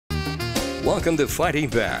Welcome to Fighting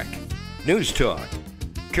Back. News talk,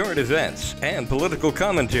 current events, and political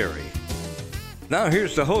commentary. Now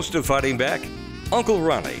here's the host of Fighting Back, Uncle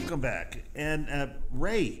Ronnie. Welcome back. And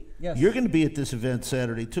Ray, yes, you're going to be at this event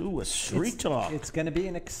Saturday too with Street Talk. It's going to be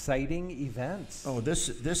an exciting event. Oh, this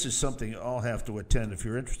is something I'll have to attend. If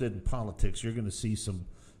you're interested in politics, you're going to see some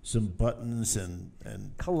buttons and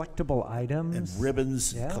collectible items and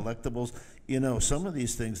ribbons yeah. and collectibles. You know, some of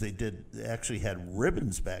these things they actually had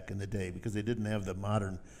ribbons back in the day because they didn't have the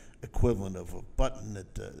modern equivalent of a button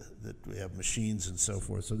that we have machines and so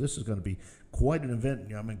forth. So this is going to be quite an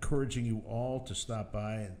event. I'm encouraging you all to stop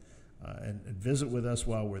by and visit with us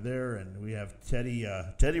while we're there. And we have Teddy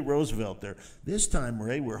Roosevelt there. This time,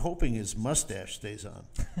 Ray, we're hoping his mustache stays on.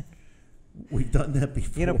 We've done that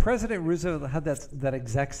before. You know, President Roosevelt had that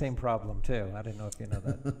exact same problem too. I didn't know if you know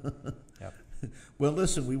that. Yep. Well,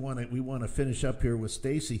 listen, we want to finish up here with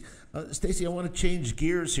Staci. Staci, I want to change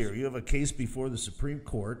gears here. You have a case before the Supreme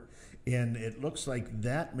Court, and it looks like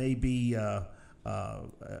that may be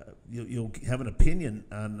you'll have an opinion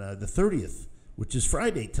on the 30th, which is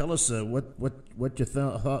Friday. Tell us what your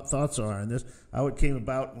thoughts are on this, how it came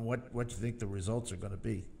about, and what you think the results are going to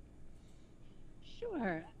be.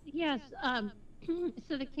 Sure. Yes.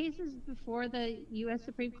 So the case is before the U.S.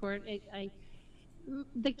 Supreme Court.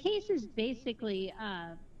 The case is basically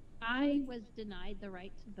I was denied the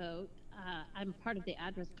right to vote. I'm part of the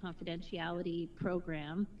address confidentiality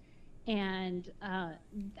program, and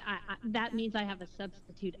that means I have a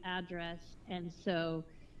substitute address, and so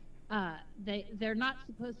they're not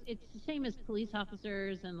supposed. It's the same as police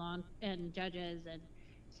officers and judges, and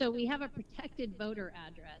so we have a protected voter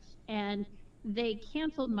address, and they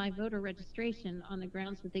canceled my voter registration on the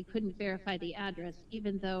grounds that they couldn't verify the address,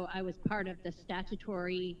 even though I was part of the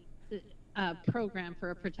statutory program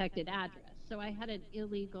for a protected address. So I had an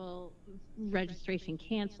illegal registration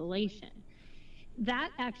cancellation.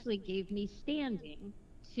 That actually gave me standing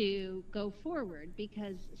to go forward,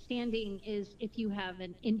 because standing is if you have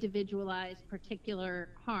an individualized particular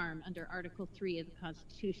harm under Article 3 of the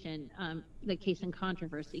Constitution, the case in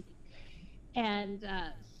controversy. And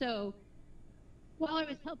so while I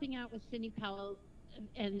was helping out with Sidney Powell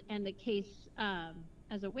and the case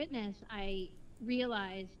as a witness, I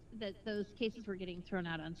realized that those cases were getting thrown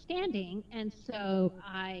out on standing, and so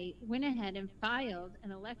I went ahead and filed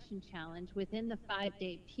an election challenge within the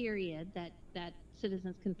 5-day period that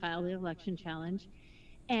citizens can file the election challenge,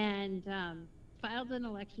 and filed an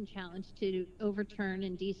election challenge to overturn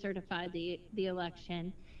and decertify the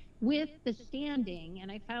election with the standing,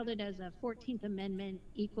 and I filed it as a 14th Amendment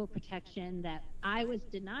equal protection that I was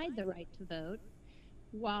denied the right to vote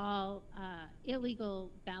while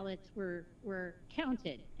illegal ballots were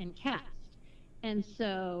counted and cast. And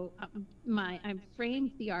so I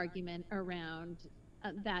framed the argument around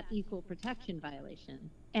that equal protection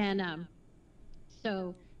violation. And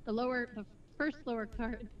so the first lower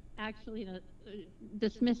court actually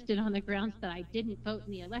dismissed it on the grounds that I didn't vote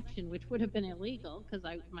in the election, which would have been illegal because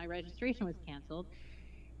my registration was canceled.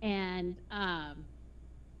 And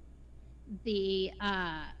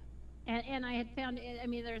and I had found, I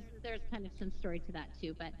mean, there's kind of some story to that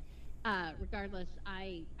too, but regardless,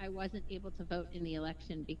 I wasn't able to vote in the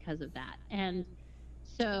election because of that. And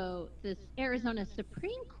so this Arizona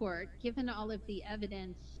Supreme Court, given all of the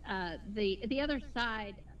evidence, the other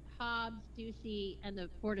side, Hobbs, Ducey, and the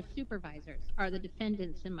Board of Supervisors are the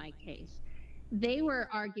defendants in my case. They were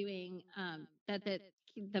arguing that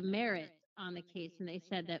the merit on the case, and they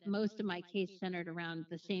said that most of my case centered around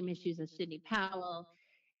the same issues as Sidney Powell,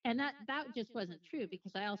 and that just wasn't true,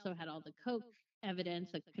 because I also had all the Coke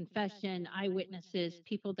evidence, a confession, eyewitnesses,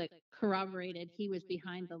 people that corroborated he was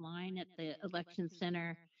behind the line at the election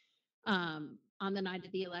center on the night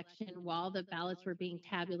of the election while the ballots were being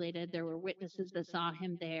tabulated. There were witnesses that saw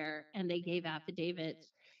him there, and they gave affidavits.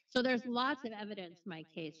 So there's lots of evidence in my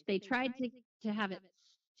case. They tried to have it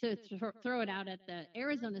to throw it out at the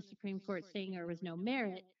Arizona Supreme Court, saying there was no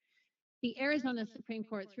merit. The Arizona Supreme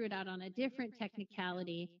Court threw it out on a different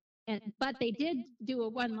technicality, but they did do a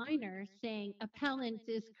one-liner saying appellant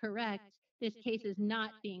is correct. This case is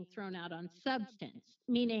not being thrown out on substance,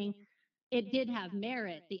 meaning it did have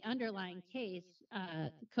merit. The underlying case,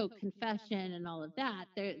 Coke confession and all of that,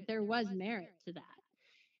 there was merit to that.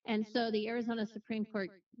 And so the Arizona Supreme Court,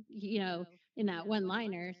 in that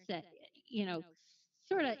one-liner said,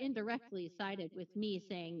 sort of indirectly sided with me,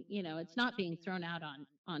 saying, it's not being thrown out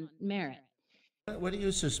on merit. What do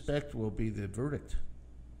you suspect will be the verdict?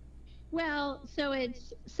 Well, so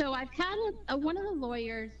I've had one of the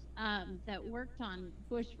lawyers that worked on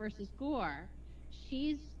Bush versus Gore.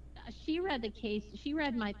 She's she read the case, she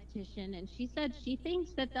read my petition, and she said she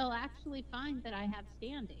thinks that they'll actually find that I have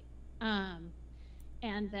standing.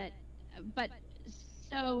 And that, but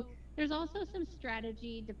so there's also some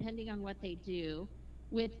strategy depending on what they do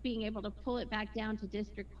with being able to pull it back down to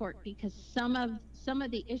district court, because some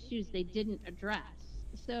of the issues they didn't address.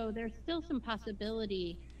 So there's still some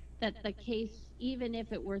possibility that the case, even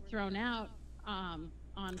if it were thrown out on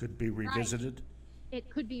Could be revisited. it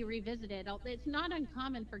could be revisited. It's not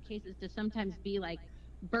uncommon for cases to sometimes be like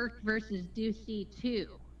Burke versus Ducey 2,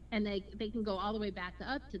 and they can go all the way back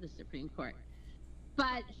up to the Supreme Court.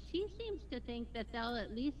 But she seems to think that they'll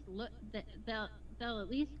at least they'll at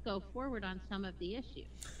least go forward on some of the issues.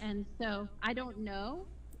 And so I don't know,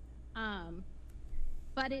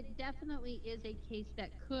 but it definitely is a case that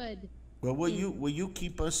could. Well, will you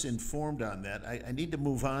keep us informed on that? I need to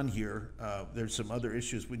move on here. There's some other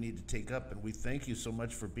issues we need to take up, and we thank you so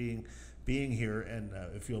much for being here. And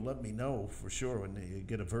if you'll let me know for sure when you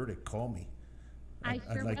get a verdict, call me. I'd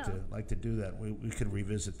like to do that. We can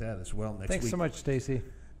revisit that as well next week. Thanks so much, Staci.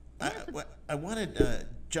 I wanted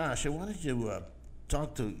Josh. I wanted to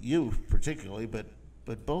talk to you particularly, but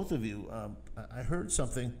both of you. I heard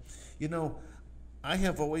something. You know, I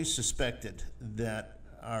have always suspected that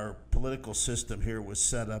our political system here was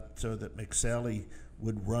set up so that McSally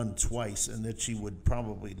would run twice and that she would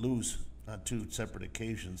probably lose on 2 separate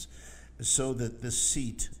occasions, so that this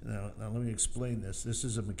seat, now let me explain this. This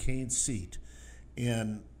is a McCain seat,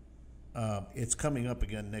 and it's coming up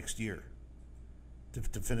again next year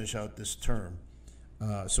to finish out this term.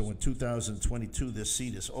 So in 2022, this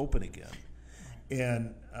seat is open again.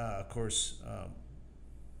 And of course,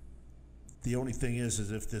 the only thing is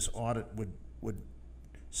if this audit would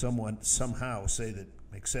someone somehow say that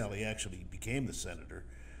McSally actually became the senator,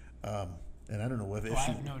 and I don't know if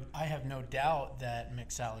I have no doubt that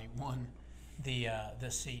McSally won the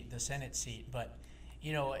Senate seat. But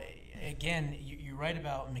you know, again, you're right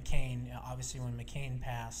about McCain. Obviously, when McCain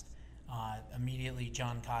passed, immediately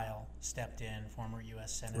John Kyle stepped in, former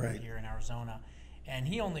U.S. Senator here in Arizona, and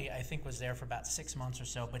he only, I think, was there for about 6 months or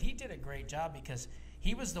so. But he did a great job because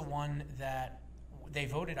he was the one that they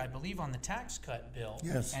voted, I believe, on the tax cut bill.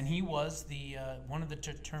 Yes. And he was the one of the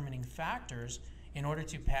determining factors in order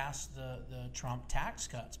to pass the Trump tax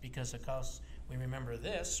cuts, because of course we remember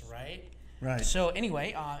this, right? Right. So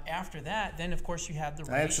anyway, after that, then of course you have the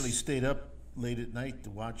race. I actually stayed up late at night to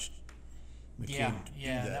watch McCain do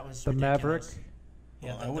that was the ridiculous. Maverick.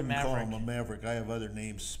 Yeah, I wouldn't call him a maverick. I have other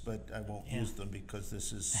names, but I won't use them because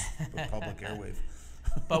this is the public airwave.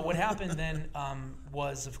 But what happened then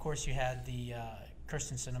was, of course, you had the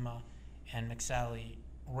Kirsten Sinema and McSally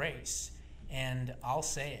race. And I'll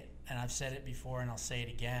say it, and I've said it before, and I'll say it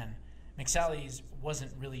again. McSally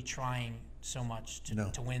wasn't really trying so much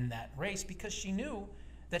to win that race, because she knew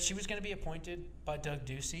that she was going to be appointed by Doug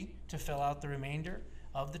Ducey to fill out the remainder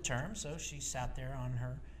of the term. So she sat there on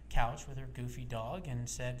her couch with her goofy dog and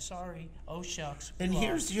said, "Sorry, oh shucks." And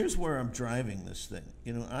here's where I'm driving this thing.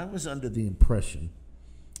 You know, I was under the impression,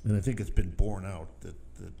 and I think it's been borne out, that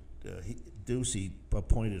Ducey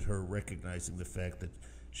appointed her recognizing the fact that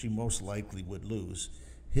she most likely would lose.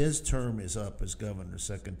 His term is up as governor.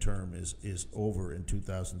 Second term is over in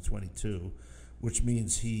 2022, which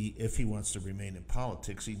means if he wants to remain in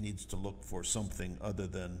politics, he needs to look for something other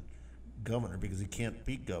than governor, because he can't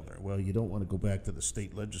be governor. Well, you don't want to go back to the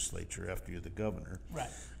state legislature after you're the governor. Right.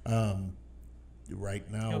 Right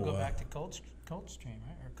now, he'll go back to Coldstream,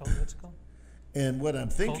 right? Or what's it called? And what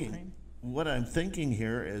I'm thinking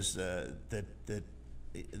here is that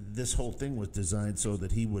this whole thing was designed so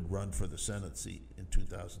that he would run for the Senate seat in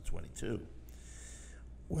 2022.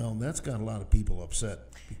 Well, that's got a lot of people upset.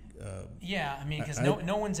 Yeah, I mean, because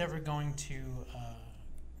no one's ever going to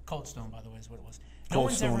Cold Stone, by the way, is what it was. No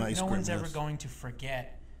one's ever going to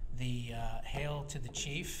forget the hail to the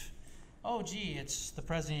chief. Oh, gee, it's the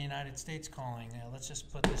President of the United States calling. Let's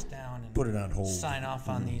just put this down and put it on hold. Sign off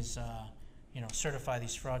on these, certify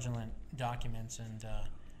these fraudulent documents and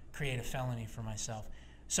create a felony for myself.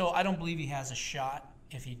 So I don't believe he has a shot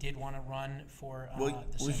if he did want to run for the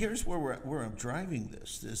Senate. Here's where I'm driving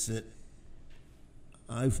this, is that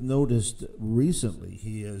I've noticed recently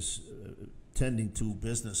he is tending to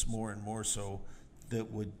business more and more so that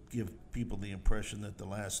would give people the impression that the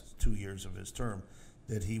last 2 years of his term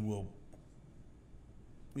that he will,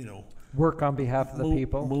 work on behalf of the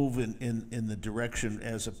people. Move in the direction,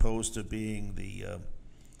 as opposed to being the,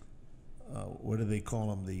 what do they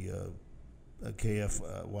call him? The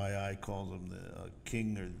KFYI calls him the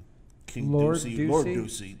King or King Lord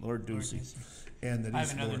Ducey. Lord Ducey. And that I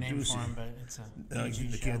he's have another Lord name Ducey. for him, but it's a You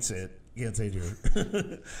PG show. can't say it. You can't say it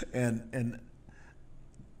here. and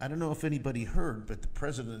I don't know if anybody heard, but the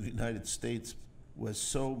President of the United States was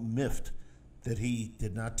so miffed that he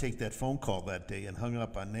did not take that phone call that day and hung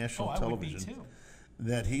up on national television. I would be too.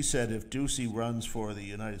 That he said if Ducey runs for the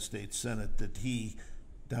United States Senate, that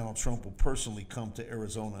Donald Trump, will personally come to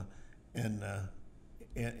Arizona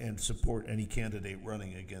and support any candidate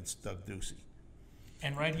running against Doug Ducey.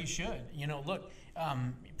 And right, he should. You know, look,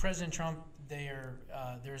 President Trump,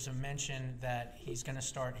 there's a mention that he's going to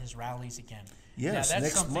start his rallies again. Yes, now,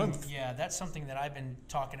 that's next month. Yeah, that's something that I've been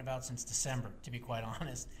talking about since December, to be quite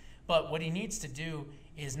honest. But what he needs to do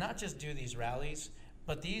is not just do these rallies,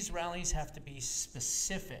 but these rallies have to be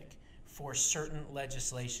specific for certain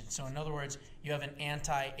legislation. So in other words, you have an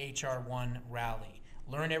anti-HR 1 rally.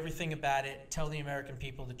 Learn everything about it. Tell the American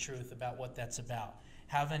people the truth about what that's about.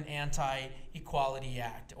 Have an anti-equality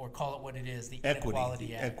act, or call it what it is, the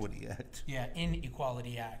Inequality Act. Equity Act. Yeah,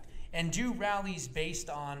 Inequality Act. And do rallies based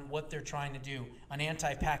on what they're trying to do. An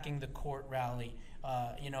anti-packing the court rally,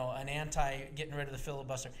 an anti-getting rid of the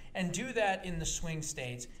filibuster. And do that in the swing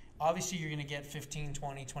states. Obviously, you're going to get 15,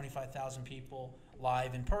 20, 25,000 people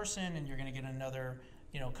live in person, and you're going to get another,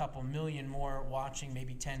 couple million more watching,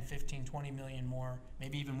 maybe 10, 15, 20 million more,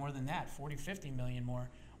 maybe even more than that, 40, 50 million more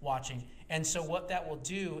watching. And so what that will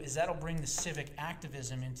do is that'll bring the civic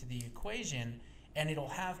activism into the equation, and it'll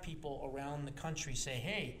have people around the country say,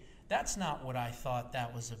 hey, that's not what I thought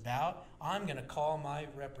that was about. I'm going to call my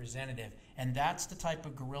representative. And that's the type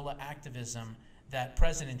of guerrilla activism that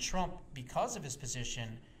President Trump, because of his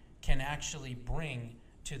position, can actually bring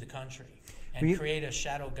to the country and create a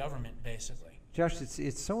shadow government, basically. Josh,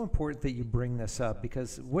 it's so important that you bring this up,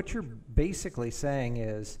 because what you're basically saying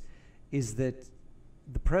is that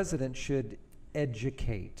the president should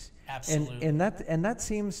educate. Absolutely. And that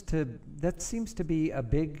seems to be a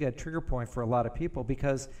big trigger point for a lot of people,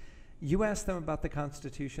 because you ask them about the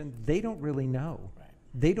Constitution, they don't really know. Right.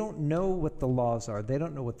 They don't know what the laws are. They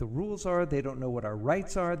don't know what the rules are. They don't know what our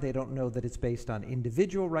rights are. They don't know that it's based on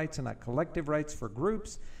individual rights and not collective rights for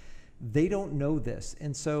groups. They don't know this.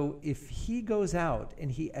 And so if he goes out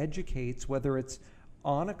and he educates, whether it's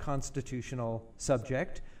on a constitutional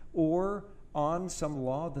subject or on some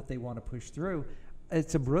law that they want to push through,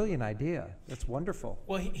 it's a brilliant idea. That's wonderful.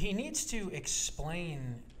 Well, he needs to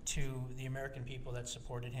explain to the American people that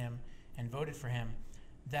supported him and voted for him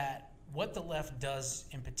that what the left does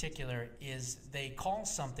in particular is they call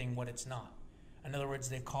something what it's not. In other words,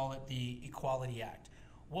 they call it the Equality Act.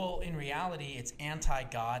 Well, in reality, it's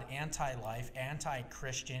anti-God, anti-life,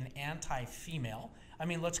 anti-Christian, anti-female. I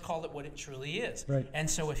mean, let's call it what it truly is. Right. And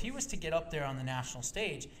so if he was to get up there on the national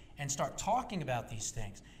stage and start talking about these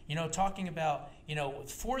things, talking about,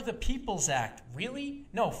 for the People's Act, really?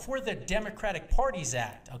 No, for the Democratic Party's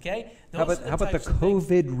Act, okay? How about the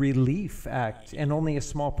COVID Relief Act? And only a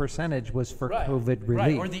small percentage was for COVID relief.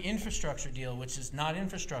 Right, or the infrastructure deal, which is not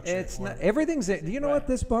infrastructure. It's not, everything's, do you know what,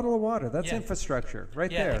 this bottle of water, that's infrastructure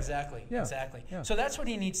right there. Yeah, exactly. Yeah. So that's what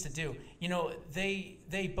he needs to do.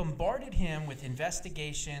 They bombarded him with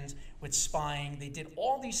investigations, with spying. They did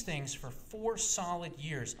all these things for 4 solid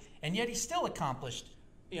years, and yet he still accomplished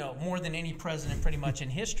more than any president pretty much in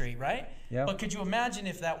history, right? Yeah. But could you imagine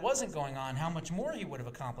if that wasn't going on, how much more he would have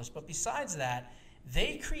accomplished? But besides that,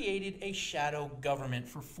 they created a shadow government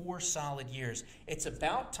for 4 solid years. It's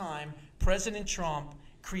about time President Trump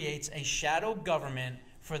creates a shadow government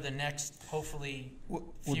for the next, hopefully,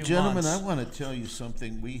 few gentlemen, months. I want to tell you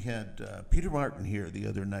something. We had Peter Martin here the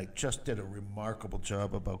other night, just did a remarkable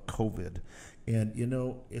job about COVID. And,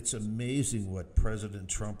 it's amazing what President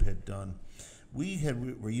Trump had done. We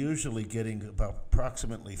were usually getting about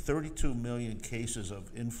approximately 32 million cases of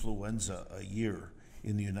influenza a year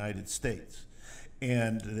in the United States.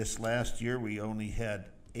 And this last year, we only had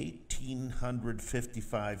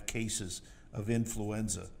 1,855 cases of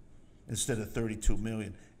influenza instead of 32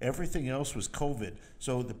 million. Everything else was COVID.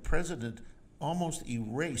 So the president almost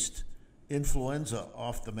erased influenza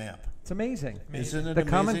off the map. It's amazing. Isn't it the amazing?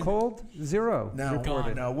 Common cold, 0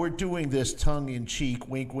 reported. Now, we're doing this tongue-in-cheek,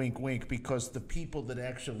 wink, wink, wink, because the people that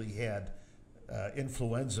actually had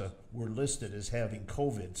influenza were listed as having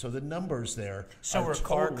COVID. So the numbers there So are were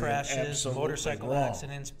car totally crashes, and motorcycle absolutely wrong.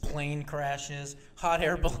 accidents, plane crashes, hot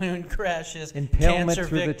air balloon crashes, Impalement cancer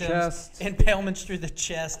through the victims, chest. impalements through the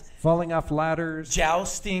chest, Falling off ladders,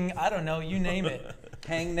 jousting, I don't know, you name it.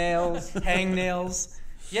 hangnails.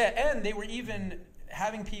 Yeah, and they were even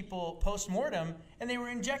having people post-mortem, and they were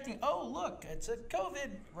injecting, oh, look, it's a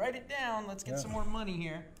COVID, write it down, let's get some more money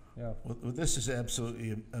here. Yeah. Well, this is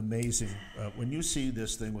absolutely amazing. When you see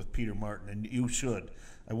this thing with Peter Martin, and you should,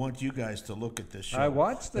 I want you guys to look at this show. I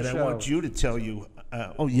watched the and show. I want you to tell you.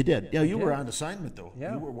 Oh, you did? Yeah, you did. were on assignment though.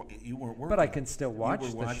 Yeah. You weren't working. But I can still You watch were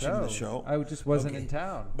the watching show. the show. I just wasn't Okay. in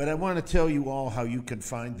town. But I want to tell you all how you can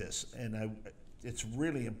find this, and it's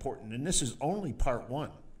really important. And this is only part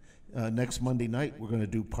one. Next Monday night, we're going to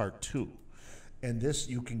do part two. And this,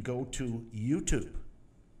 you can go to YouTube,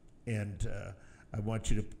 and I want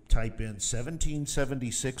you to type in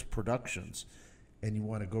 1776 Productions, and you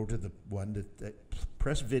want to go to the one that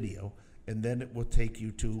press video, and then it will take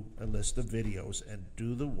you to a list of videos and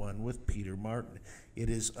do the one with Peter Martin. It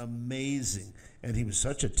is amazing. And he was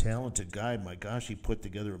such a talented guy. My gosh, he put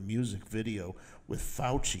together a music video with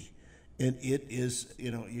Fauci. And it is,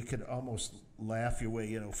 you could almost laugh your way,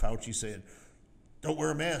 Fauci saying, "Don't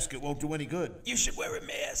wear a mask, it won't do any good." You should wear a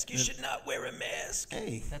mask. You should not wear a mask.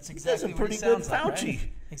 Hey, That's exactly a what pretty he sounds good Fauci. like,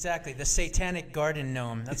 right? Exactly, the satanic garden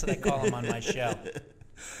gnome. That's what I call him on my show.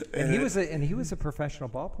 And he was a professional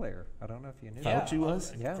ball player. I don't know if you knew. Yeah, Fauci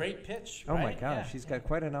was? Yeah. Great pitch. Oh my right? gosh, Yeah, he's yeah. got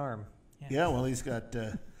quite an arm. Yeah, well, he's got,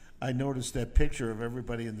 I noticed that picture of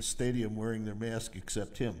everybody in the stadium wearing their mask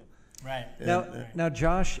except him. Right. Now,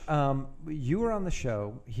 Josh, you were on the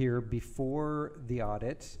show here before the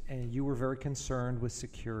audit, and you were very concerned with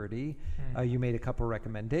security. You made a couple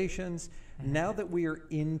recommendations. Now that we are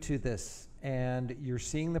into this, and you're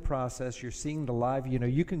seeing the process, you're seeing the live,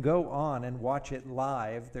 you can go on and watch it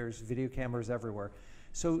live. There's video cameras everywhere.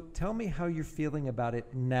 So tell me how you're feeling about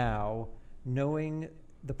it now, knowing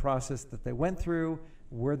the process that they went through,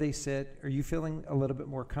 where they sit. Are you feeling a little bit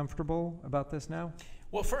more comfortable about this now?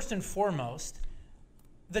 Well, first and foremost,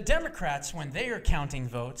 the Democrats, when they are counting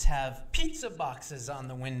votes, have pizza boxes on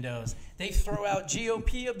the windows. They throw out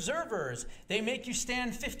GOP observers. They make you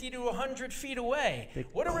stand 50 to 100 feet away.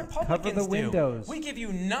 What do Republicans cover the windows. do? We give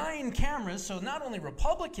you 9 cameras, so not only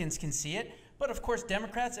Republicans can see it, but of course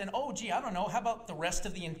Democrats and, I don't know, how about the rest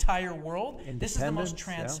of the entire world? This is the most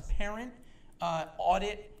Independents, transparent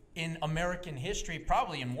audit in American history,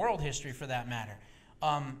 probably in world history for that matter.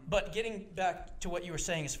 But getting back to what you were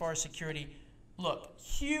saying as far as security, look,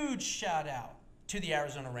 huge shout out to the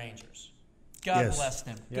Arizona Rangers. God Yes. bless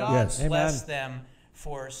them. Yeah. God Yes. bless Amen. them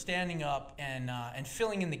for standing up and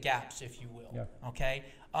filling in the gaps, if you will. Yeah. Okay.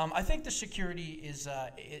 I think the security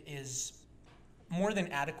is more than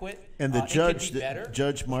adequate. And the it judge, could be better,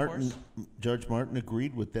 Judge of Martin, course. Judge Martin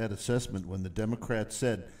agreed with that assessment when the Democrats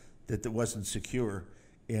said that it wasn't secure,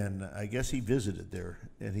 and I guess he visited there,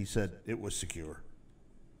 and he said it was secure.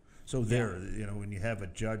 So there, when you have a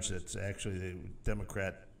judge that's actually a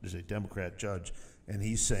Democrat judge, and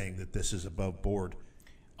he's saying that this is above board,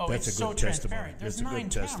 Oh, that's it's a good so testimony. transparent. There's That's a 9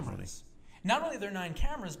 good testimony. cameras. Not only are there 9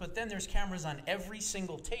 cameras, but then there's cameras on every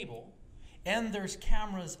single table, and there's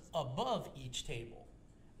cameras above each table,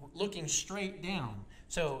 looking straight down.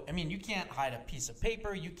 So, you can't hide a piece of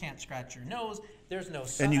paper. You can't scratch your nose. There's no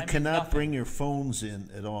sun. And you cannot nothing. bring your phones in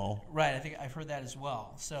at all. Right, I think I've heard that as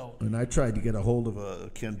well. So, And I tried to get a hold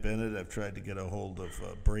of Ken Bennett. I've tried to get a hold of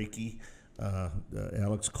Brakey,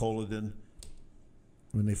 Alex Colodin.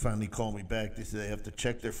 When they finally call me back, they say they have to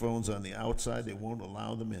check their phones on the outside. They won't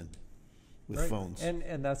allow them in with Right. phones.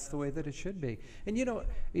 And that's the way that it should be. And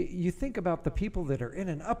you think about the people that are in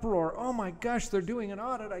an uproar. Oh my gosh, they're doing an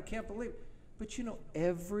audit. I can't believe. But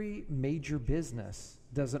every major business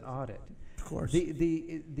does an audit. Of course.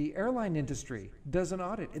 The airline industry does an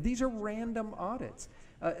audit. These are random audits.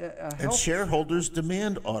 And shareholders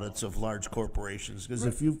demand audits of large corporations because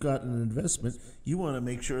if you've got an investment, you want to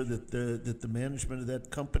make sure that the management of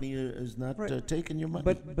that company is not Right. taking your money.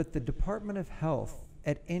 But the Department of Health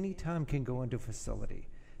at any time can go into a facility.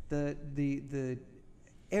 The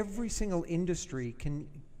every single industry can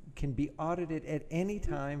be audited at any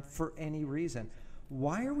time for any reason.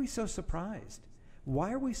 Why are we so surprised?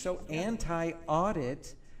 Why are we so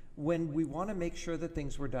anti-audit when we want to make sure that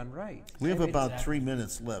things were done right? We have about Exactly. 3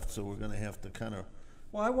 minutes left, so we're going to have to kind of.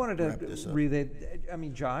 Well, I wanted Wrap this to up. relay.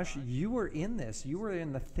 Josh, you were in this. You were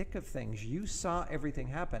in the thick of things. You saw everything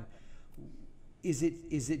happen. Is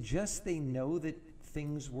it just they know that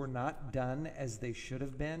things were not done as they should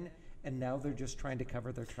have been, and now they're just trying to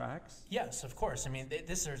cover their tracks? yes, of course.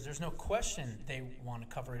 There's no question they want to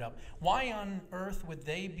cover it up. Why on earth would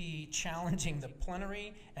they be challenging the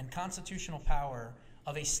plenary and constitutional power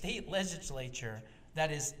of a state legislature that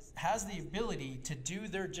has the ability to do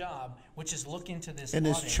their job, which is look into this And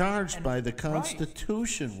is audit? charged And- by the right.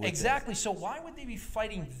 Constitution with it. Exactly. So why would they be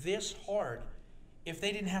fighting this hard if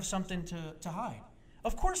they didn't have something to hide?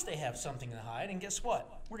 Of course they have something to hide, and guess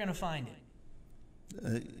what? We're going to find it.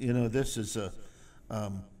 This is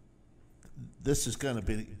this is going to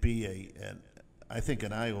be I think,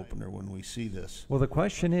 an eye-opener when we see this. Well, the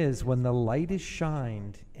question is, when the light is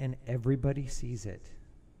shined and everybody sees it,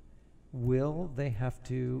 will they have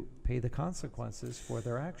to pay the consequences for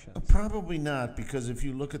their actions? Probably not, because if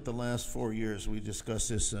you look at the last 4 years, we discussed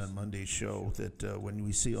this on Monday's show, that when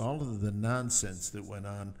we see all of the nonsense that went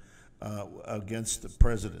on against the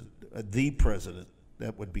president,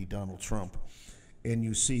 that would be Donald Trump, and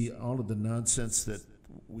you see all of the nonsense that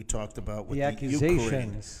we talked about with the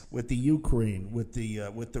accusations, with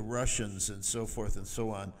the Russians and so forth and so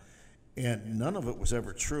on, and none of it was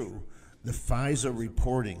ever true. The FISA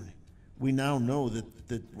reporting, we now know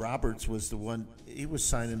that Roberts was the one. He was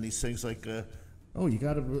signing these things like, "Oh, you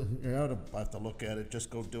got to have to look at it. Just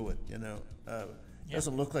go do it."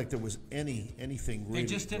 Doesn't look like there was anything really. They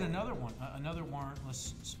just did another one. Another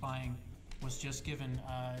warrantless spying was just given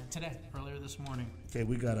today, earlier this morning. Okay,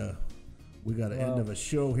 we got a end of a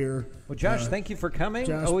show here. Well, Josh, thank you for coming.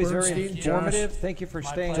 Josh Always Bernstein, very informative. Josh, thank you for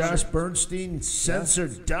staying. pleasure. Josh Bernstein,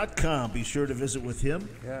 censored.com. Be sure to visit with him.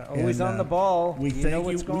 Yeah, always And, on the ball. We You thank know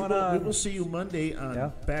what's going on. We will see you Monday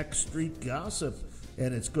on Backstreet Gossip,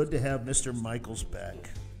 and it's good to have Mr. Michaels back.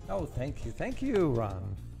 Oh, thank you. Thank you,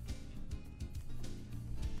 Ron.